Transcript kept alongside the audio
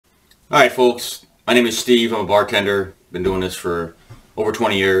Alright folks, my name is Steve. I'm a bartender. Been doing this for over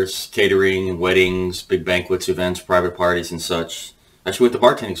 20 years. Catering, weddings, big banquets, events, private parties and such. Actually went to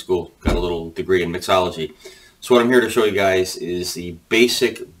bartending school. Got a little degree in mixology. So what I'm here to show you guys is the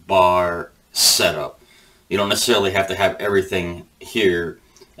basic bar setup. You don't necessarily have to have everything here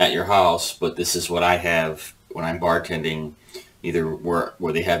at your house, but this is what I have when I'm bartending. Either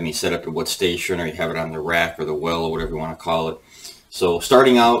where they have me set up at what station, or you have it on the rack or the well or whatever you want to call it. So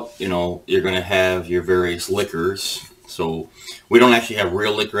starting out, you're going to have your various liquors. So we don't actually have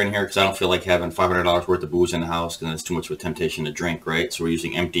real liquor in here because I don't feel like having $500 worth of booze in the house because it's too much of a temptation to drink, right? So we're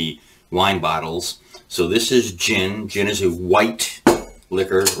using empty wine bottles. So this is gin. Gin is a white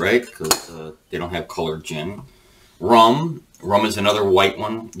liquor, right? Because they don't have colored gin. Rum. Rum is another white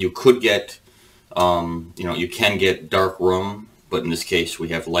one. You could get, you can get dark rum, but in this case we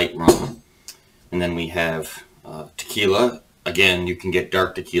have light rum. And then we have tequila. Again, you can get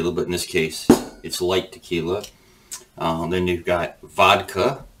dark tequila, but in this case, it's light tequila. Then you've got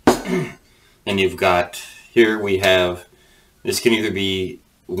vodka. And you've got, here we have, this can either be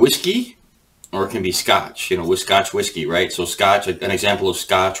whiskey or it can be scotch, with Scotch whiskey, right? So scotch, an example of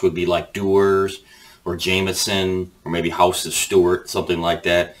scotch would be like Dewar's or Jameson or maybe House of Stewart, something like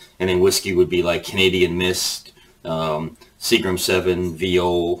that. And then whiskey would be like Canadian Mist, Seagram 7,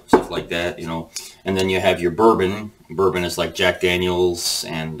 VO, stuff like that, And then you have your bourbon. Bourbon is like Jack Daniels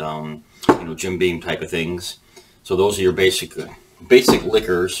and, Jim Beam type of things. So those are your basic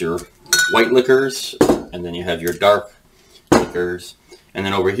liquors, your white liquors, and then you have your dark liquors. And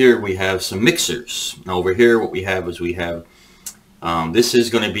then over here we have some mixers. Now over here what we have is this is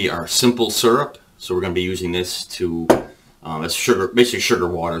going to be our simple syrup. So we're going to be using this to, that's sugar, basically sugar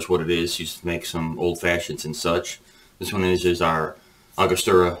water is what it is. Used to make some old fashions and such. This one is our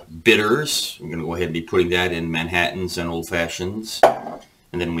Angostura bitters. I'm going to go ahead and be putting that in Manhattans and old fashions.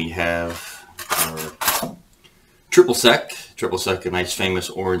 And then we have our triple sec. Triple sec, a nice famous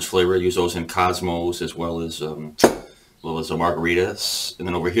orange flavor. I use those in Cosmos as well as the margaritas. And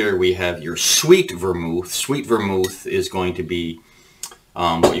then over here we have your sweet vermouth. Sweet vermouth is going to be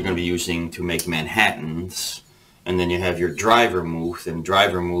what you're going to be using to make Manhattans. And then you have your dry vermouth, and dry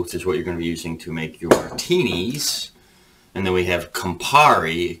vermouth is what you're going to be using to make your martinis. And then we have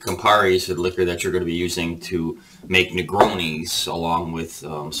Campari. Campari is the liquor that you're going to be using to make Negronis, along with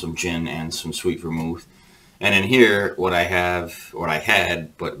some gin and some sweet vermouth. And in here, what I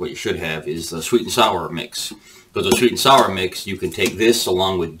had, but what you should have, is the sweet and sour mix. So the sweet and sour mix, you can take this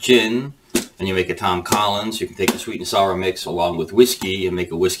along with gin, and you make a Tom Collins. You can take the sweet and sour mix along with whiskey and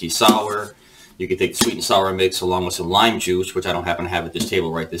make a whiskey sour. You can take the sweet and sour mix along with some lime juice, which I don't happen to have at this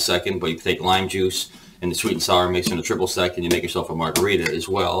table right this second, but you can take lime juice and the sweet and sour mix in the triple sec, and you make yourself a margarita as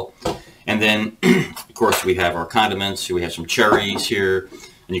well. And then, of course, we have our condiments. We have some cherries here,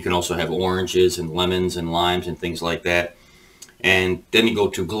 and you can also have oranges and lemons and limes and things like that. And then you go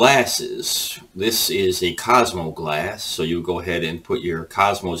to glasses. This is a Cosmo glass, so you go ahead and put your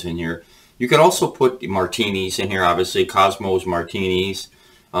Cosmos in here. You can also put martinis in here, obviously, Cosmos martinis.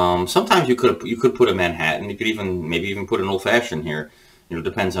 Sometimes you could put a Manhattan. You could maybe even put an old fashioned here. It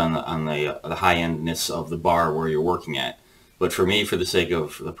depends on the high-endness of the bar where you're working at. But for me, for the sake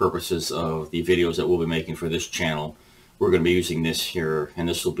of the purposes of the videos that we'll be making for this channel, we're going to be using this here, and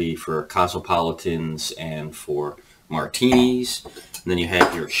this will be for Cosmopolitans and for martinis. And then you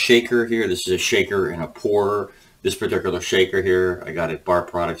have your shaker here. This is a shaker and a pourer. This particular shaker here, I got it at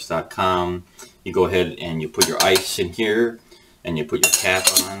barproducts.com. You go ahead and you put your ice in here, and you put your cap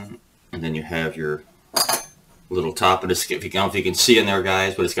on, and then you have your little top of this. I don't know if you can see in there,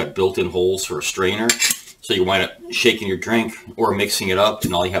 guys, but it's got built-in holes for a strainer. So you wind up shaking your drink or mixing it up,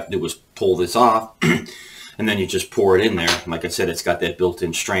 and all you have to do is pull this off, and then you just pour it in there. Like I said, it's got that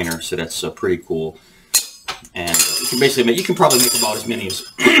built-in strainer, so that's pretty cool. And you can basically you can probably make about as many as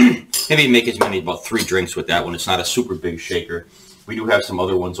maybe make as many about 3 drinks with that one. It's not a super big shaker. We do have some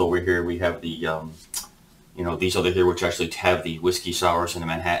other ones over here. We have the these other here, which actually have the whiskey sours and the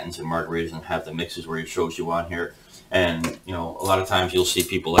Manhattans and margaritas, and have the mixes where it shows you on here. And a lot of times you'll see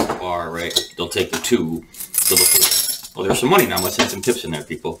people at the bar, right? They'll take the 2. So they'll put, oh, there's some money now. Let's send some tips in there,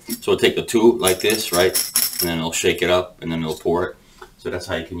 people. So they'll take the 2 like this, right? And then they'll shake it up, and then they'll pour it. So that's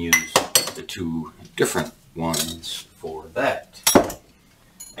how you can use the 2 different ones for that.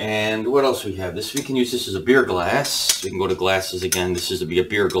 And what else we have? We can use this as a beer glass. We can go to glasses again. This is a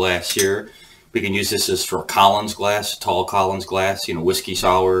beer glass here. We can use this as for a Collins glass, tall Collins glass, whiskey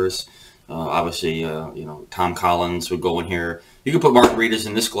sours. Obviously, Tom Collins would go in here. You can put margaritas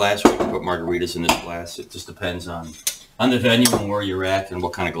in this glass, or you can put margaritas in this glass. It just depends on the venue and where you're at and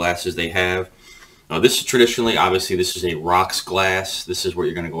what kind of glasses they have. Now this is traditionally, obviously this is a rocks glass. This is where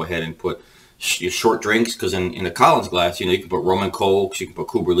you're going to go ahead and put your short drinks, because in a Collins glass, you know, you can put rum and cokes, you can put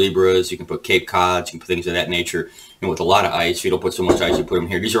Cuba Libras, you can put Cape Cods, you can put things of that nature. And with a lot of ice, you don't put so much ice, you put them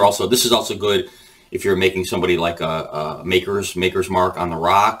here. This is also good if you're making somebody like a maker's mark on the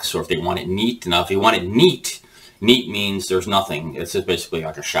rocks, or if they want it neat. Now, if you want it neat means there's nothing. It's just basically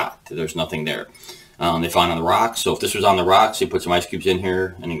like a shot. There's nothing there. They find on the rocks. So if this was on the rocks, you put some ice cubes in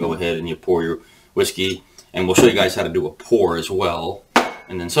here, and you go ahead and you pour your whiskey. And we'll show you guys how to do a pour as well.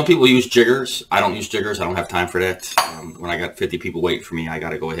 And then some people use jiggers. I don't use jiggers. I don't have time for that. When I got 50 people waiting for me, I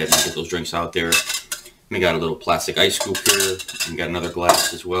got to go ahead and get those drinks out there. We got a little plastic ice scoop here. We got another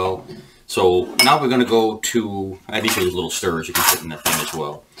glass as well. So now we're going to go to, these are little stirrers you can put in that thing as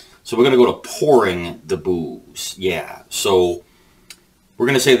well. So we're going to go to pouring the booze. Yeah. So we're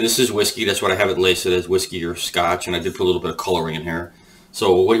going to say this is whiskey. That's what I have it listed as, whiskey or scotch. And I did put a little bit of coloring in here.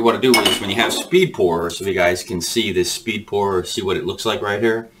 So what you want to do is, when you have speed pours, so you guys can see this speed pour, or see what it looks like right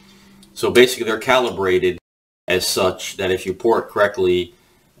here. So basically they're calibrated as such that if you pour it correctly,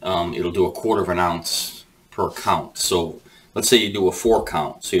 it'll do 1/4 ounce per count. So let's say you do a 4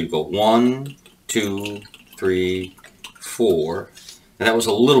 count. So you go 1, 2, 3, 4. And that was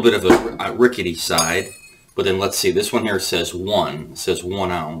a little bit of a rickety side. But then let's see, this one here says 1. It says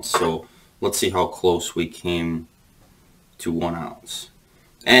 1 ounce. So let's see how close we came to 1 ounce.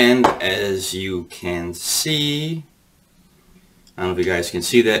 And as you can see, I don't know if you guys can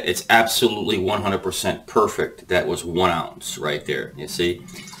see that, it's absolutely 100% perfect. That was 1 ounce right there, you see?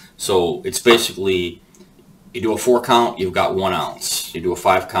 So it's basically, you do a 4 count, you've got 1 ounce. You do a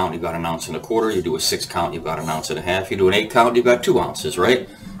 5 count, you've got 1.25 ounces. You do a 6 count, you've got 1.5 ounces. You do an 8 count, you've got 2 ounces, right?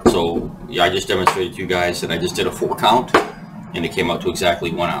 So yeah, I just demonstrated to you guys that I just did a 4 count, and it came out to exactly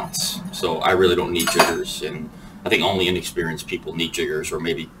 1 ounce. So I really don't need jiggers, and I think only inexperienced people need jiggers, or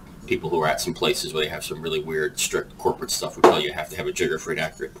maybe people who are at some places where they have some really weird, strict corporate stuff would tell you have to have a jigger for an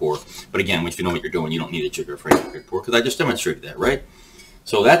accurate pour. But again, if you know what you're doing, you don't need a jigger for an accurate pour, because I just demonstrated that, right?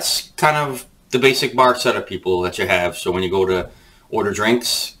 So that's kind of the basic bar setup, people, that you have. So when you go to order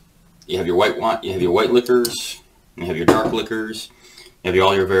drinks, you have your white liquors, you have your dark liquors, you have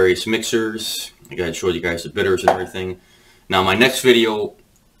all your various mixers. I gotta show you guys the bitters and everything. Now, my next video,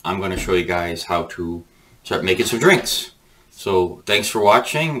 I'm going to show you guys how to start making some drinks. So thanks for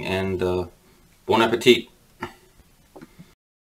watching, and bon appetit.